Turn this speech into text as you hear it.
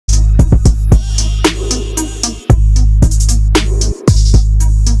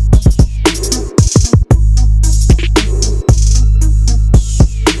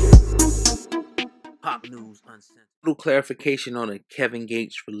Little clarification on a Kevin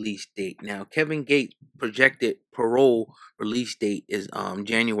Gates release date. Now, Kevin Gates projected parole release date is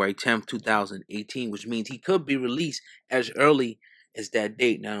January 10th, 2018, which means he could be released as early as that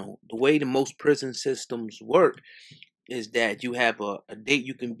date. Now, the way the most prison systems work is that you have a date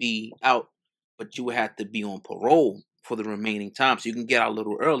you can be out, but you would have to be on parole for the remaining time. So you can get out a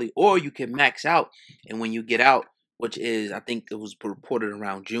little early, or you can max out. And when you get out, which is, I think it was reported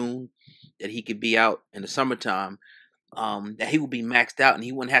around June, that he could be out in the summertime, that he would be maxed out and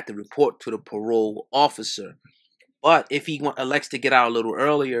he wouldn't have to report to the parole officer. But if he elects to get out a little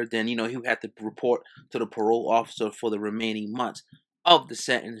earlier, then he would have to report to the parole officer for the remaining months of the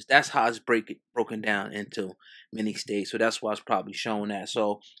sentence. That's how it's broken down into many states. So that's why it's probably showing that.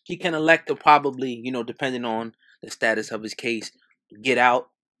 So he can elect to probably, depending on the status of his case, get out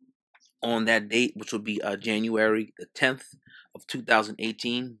on that date, which will be January the 10th of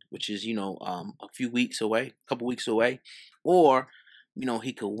 2018, which is a few weeks away, a couple weeks away, or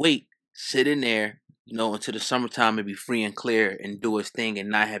he could wait, sit in there, until the summertime and be free and clear and do his thing and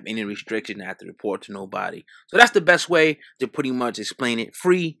not have any restriction, not have to report to nobody. So that's the best way to pretty much explain it.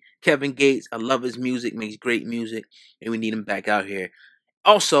 Free Kevin Gates. I love his music, makes great music, and we need him back out here.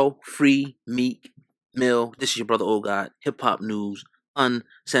 Also, free Meek Mill. This is your brother Old God. Hip Hop News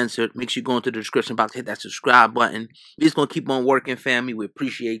Uncensored. Make sure you go into the description box, hit that subscribe button. We're just gonna keep on working, family. We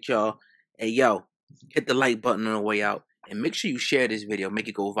appreciate y'all. Hey, yo, hit the like button on the way out, and make sure you share this video, make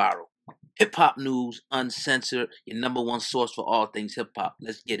it go viral. Hip Hop News Uncensored, your #1 source for all things hip hop.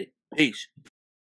 Let's get it. Peace.